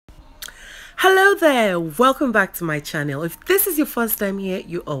Hello there, welcome back to my channel. If this is your first time here,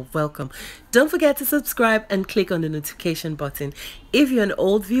 you are welcome. Don't forget to subscribe and click on the notification button. If you're an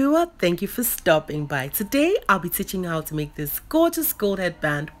old viewer, thank you for stopping by. Today I'll be teaching you how to make this gorgeous gold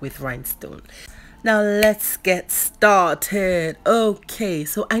headband with rhinestone. Now let's get started. Okay,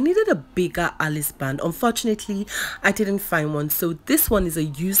 so I needed a bigger Aliceband. Unfortunately, I didn't find one, so this one is a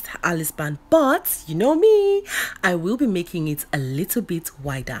used Aliceband, but you know me, I will be making it a little bit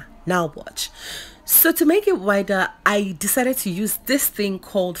wider. Now watch. So to make it wider, I decided to use this thing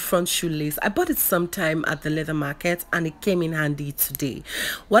called front shoelace. I bought it sometime at the leather market and it came in handy today.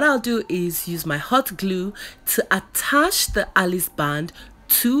 What I'll do is use my hot glue to attach the Aliceband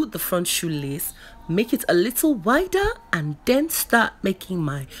to the front shoelace, make it a little wider, and then start making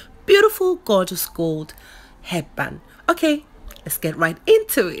my beautiful gorgeous gold headband. Okay, let's get right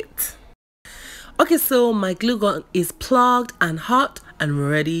into it. Okay, so my glue gun is plugged and hot and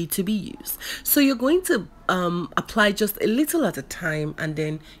ready to be used. So you're going to apply just a little at a time and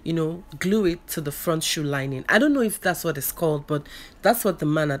then, glue it to the front shoe lining. I don't know if that's what it's called, but that's what the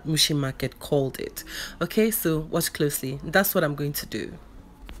man at Mushi Market called it. Okay, so watch closely. That's what I'm going to do.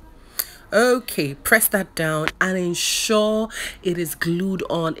 Okay, press that down and ensure it is glued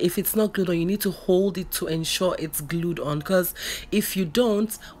on. If it's not glued on, you need to hold it to ensure it's glued on, because if you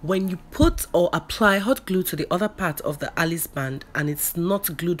don't, when you put or apply hot glue to the other part of the Aliceband and it's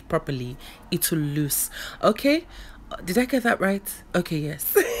not glued properly, it will loose. Okay, did I get that right? Okay,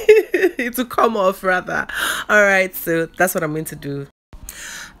 yes. It will come off rather. All right, so that's what I'm going to do.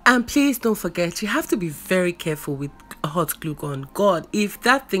 And please don't forget, you have to be very careful with a hot glue gun. God, if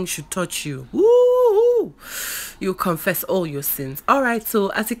that thing should touch you, woo, you'll confess all your sins. All right, so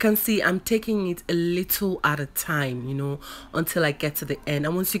as you can see, I'm taking it a little at a time, until I get to the end.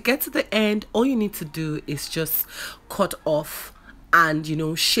 And once you get to the end, all you need to do is just cut off and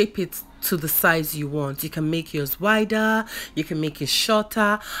shape it to the size you want. You can make yours wider, you can make it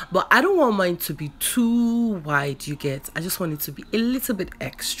shorter, but I don't want mine to be too wide, you get. I just want it to be a little bit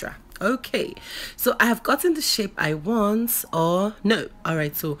extra. Okay, so I have gotten the shape I want, or no. All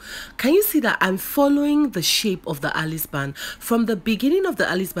right, so can you see that I'm following the shape of the Aliceband? From the beginning of the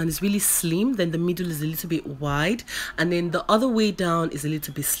Aliceband is really slim, then the middle is a little bit wide, and then the other way down is a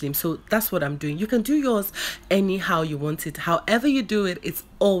little bit slim. So that's what I'm doing. You can do yours anyhow you want it. However you do it, it's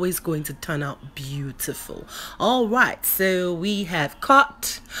always going to turn out beautiful. All right, so we have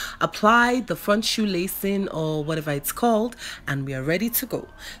cut, applied the front shoelacing or whatever it's called, and we are ready to go.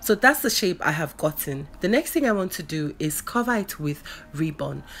 So that's the shape I have gotten. The next thing I want to do is cover it with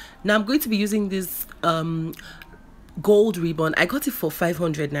ribbon. Now I'm going to be using this gold ribbon. I got it for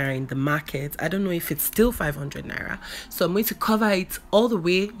 500 naira in the market. I don't know if it's still 500 naira, so I'm going to cover it all the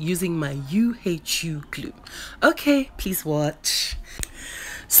way using my UHU glue. Okay, please watch.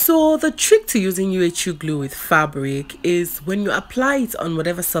 So the trick to using UHU glue with fabric is when you apply it on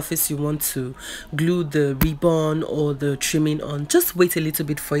whatever surface you want to glue the ribbon or the trimming on, just wait a little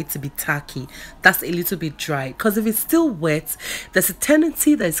bit for it to be tacky. That's a little bit dry, because if it's still wet, there's a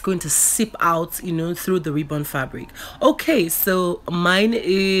tendency that it's going to seep out, through the ribbon fabric. Okay, so mine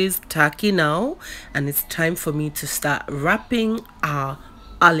is tacky now, and it's time for me to start wrapping our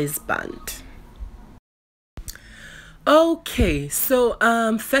Aliceband. Okay, so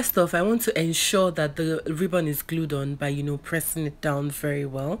first off, I want to ensure that the ribbon is glued on by pressing it down very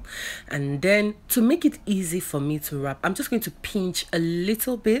well, and then to make it easy for me to wrap, I'm just going to pinch a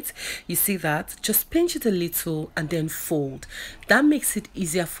little bit. You see that? Just pinch it a little and then fold. That makes it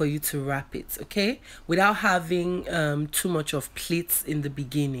easier for you to wrap it, okay, without having too much of pleats in the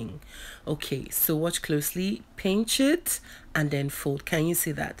beginning. Okay, so watch closely. Pinch it and then fold. Can you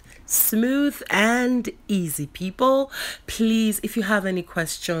see that? Smooth and easy, people. Please, if you have any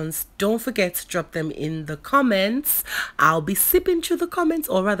questions, don't forget to drop them in the comments. I'll be sipping through the comments,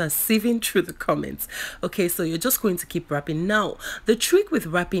 or rather sieving through the comments. Okay, so you're just going to keep wrapping. Now the trick with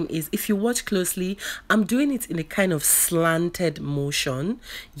wrapping is, if you watch closely, I'm doing it in a kind of slanted motion,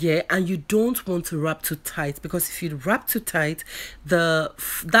 yeah, and you don't want to wrap too tight, because if you wrap too tight, that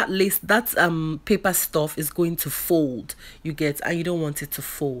paper stuff is going to fold, you get, and you don't want it to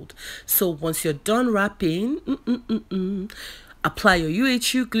fold. So once you're done wrapping, apply your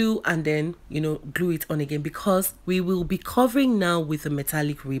UHU glue and then glue it on again, because we will be covering now with a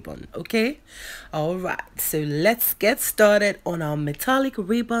metallic ribbon. Okay, all right, so let's get started on our metallic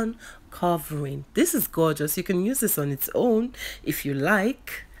ribbon covering. This is gorgeous. You can use this on its own if you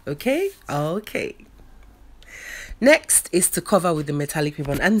like. Okay. Next is to cover with the metallic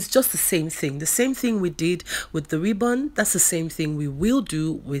ribbon, and it's just the same thing we did with the ribbon. That's the same thing we will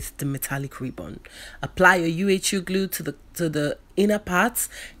do with the metallic ribbon. Apply your UHU glue to the inner parts,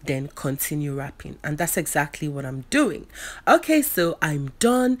 then continue wrapping. And that's exactly what I'm doing. Okay, so I'm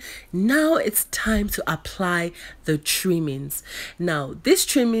done. Now it's time to apply the trimmings. Now these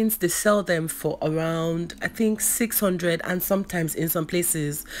trimmings, they sell them for around, I think, 600, and sometimes in some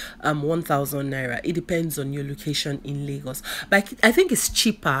places 1,000 naira. It depends on your location in Lagos, but I think it's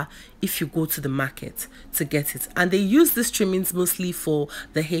cheaper if you go to the market to get it. And they use these trimmings mostly for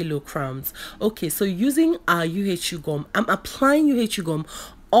the halo crowns. Okay, so using our UHU gum, I'm applying UHU gum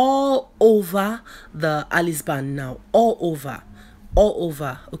all over the Aliceband now, all over.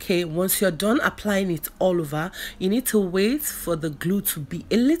 Okay, once you're done applying it all over, you need to wait for the glue to be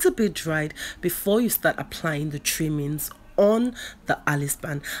a little bit dried before you start applying the trimmings on the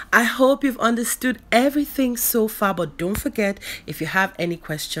Aliceband. I hope you've understood everything so far, but don't forget, if you have any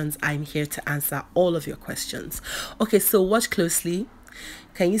questions, I'm here to answer all of your questions. Okay, so watch closely.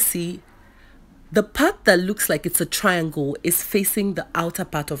 Can you see the part that looks like it's a triangle is facing the outer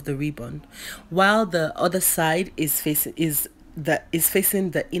part of the ribbon, while the other side is facing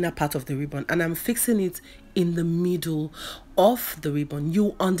the inner part of the ribbon, and I'm fixing it in the middle of the ribbon.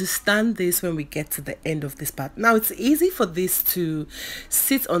 You understand this when we get to the end of this part. Now it's easy for this to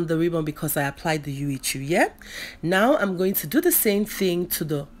sit on the ribbon because I applied the UHU. Yeah, now I'm going to do the same thing to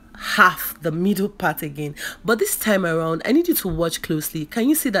the middle part again, but this time around I need you to watch closely. Can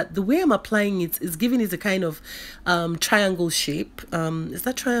you see that the way I'm applying it is giving it a kind of triangle shape? Is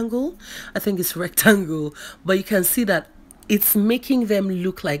that triangle? I think it's rectangle, but you can see that it's making them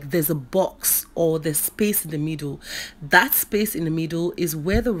look like there's a box or there's space in the middle. That space in the middle is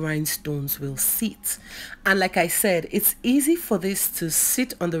where the rhinestones will sit. And like I said, it's easy for this to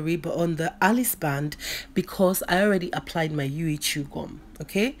sit on the ribbon, on the Aliceband, because I already applied my UHU gum.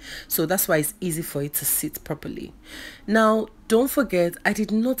 Okay, so that's why it's easy for it to sit properly. Now don't forget, I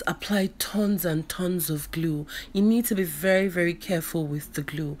did not apply tons and tons of glue. You need to be very, very careful with the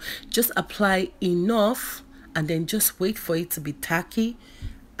glue. Just apply enough and then just wait for it to be tacky,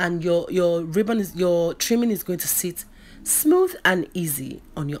 and your trimming is going to sit smooth and easy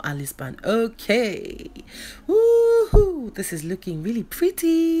on your Aliceband. Okay, woohoo, this is looking really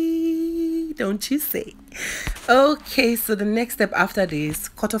pretty, don't you say? Okay, so the next step after this,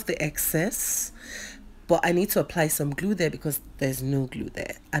 cut off the excess, but I need to apply some glue there because there's no glue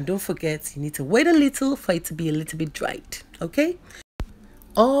there. And don't forget, you need to wait a little for it to be a little bit dried. Okay,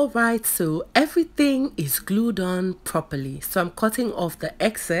 all right, so everything is glued on properly, so I'm cutting off the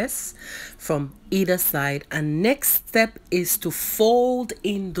excess from either side, and next step is to fold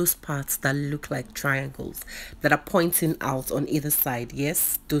in those parts that look like triangles that are pointing out on either side.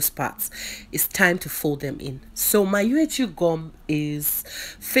 Yes, those parts, it's time to fold them in. So my UHU gum is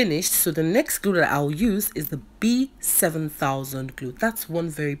finished, so the next glue that I'll use is the B7000 glue. That's one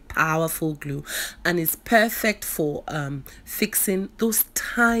very powerful glue, and it's perfect for fixing those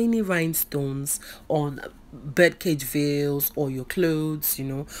tiny rhinestones on birdcage veils or your clothes, you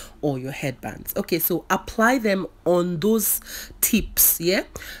know, or your headbands. Okay, so apply them on those tips, yeah,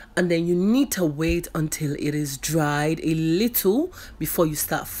 and then you need to wait until it is dried a little before you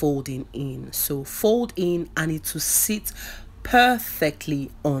start folding in. So fold in and it will sit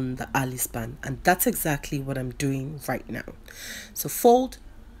perfectly on the Aliceband, and that's exactly what I'm doing right now. So fold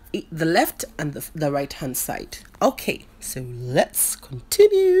the left and the right hand side. Okay, so let's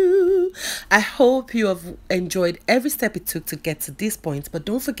continue. I hope you have enjoyed every step it took to get to this point, but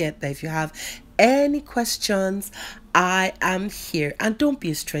don't forget that if you have any questions, I am here, and don't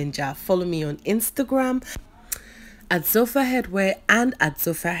be a stranger. Follow me on Instagram at Zofa Headwear and at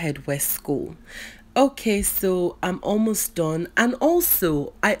Zofa Headwear School. Okay, so I'm almost done, and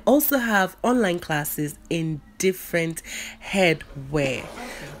also I also have online classes in different headwear.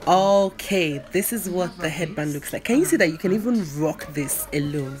 Okay, this is what the headband looks like. Can you see that you can even rock this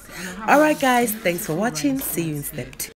alone? All right guys, thanks for watching. See you in step 2.